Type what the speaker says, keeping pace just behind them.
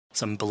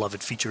some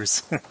beloved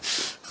features.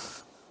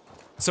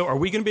 So are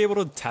we going to be able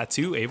to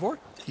tattoo Eivor?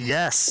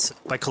 Yes,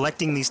 by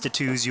collecting these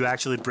tattoos, you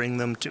actually bring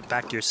them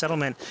back to your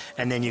settlement,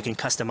 and then you can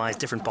customize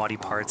different body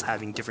parts,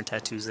 having different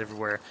tattoos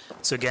everywhere.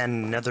 So again,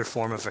 another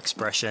form of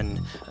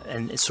expression,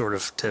 and it's sort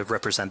of to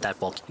represent that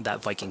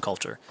Viking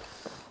culture.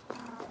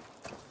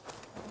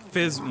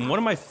 Fizz, one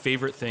of my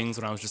favorite things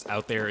when I was just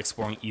out there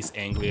exploring East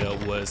Anglia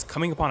was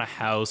coming upon a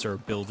house or a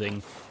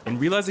building and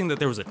realizing that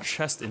there was a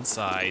chest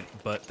inside,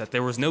 but that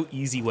there was no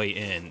easy way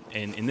in.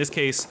 And in this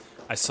case,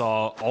 I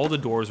saw all the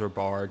doors were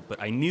barred,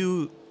 but I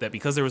knew that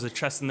because there was a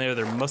chest in there,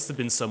 there must have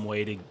been some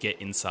way to get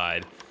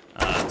inside.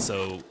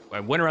 So I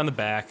went around the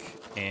back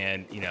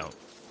and, you know,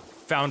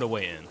 found a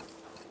way in.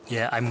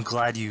 Yeah, I'm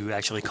glad you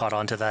actually caught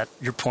on to that.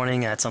 You're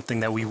pointing at something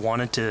that we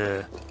wanted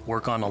to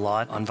work on a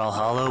lot on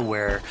Valhalla,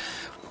 where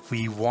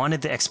we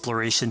wanted the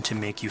exploration to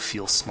make you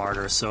feel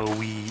smarter. So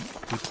we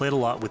played a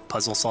lot with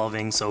puzzle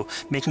solving, so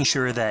making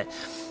sure that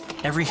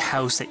every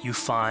house that you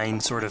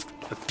find sort of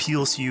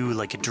appeals to you,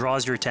 like it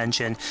draws your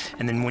attention,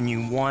 and then when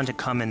you want to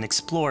come and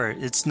explore,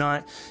 it's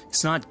not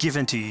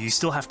given to you. You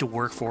still have to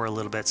work for it a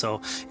little bit,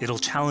 so it'll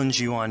challenge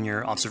you on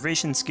your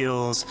observation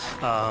skills,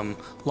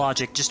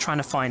 logic, just trying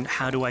to find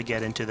how do I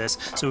get into this.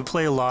 So we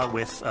play a lot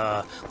with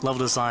level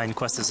design,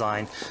 quest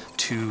design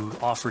to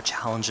offer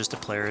challenges to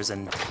players,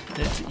 and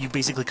you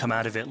basically come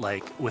out of it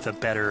like with a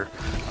better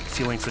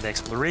feeling for the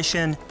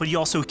exploration, but you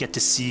also get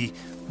to see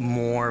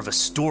more of a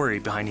story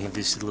behind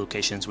these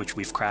locations which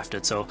we've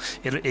crafted. So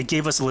it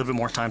gave us a little bit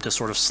more time to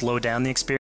sort of slow down the experience.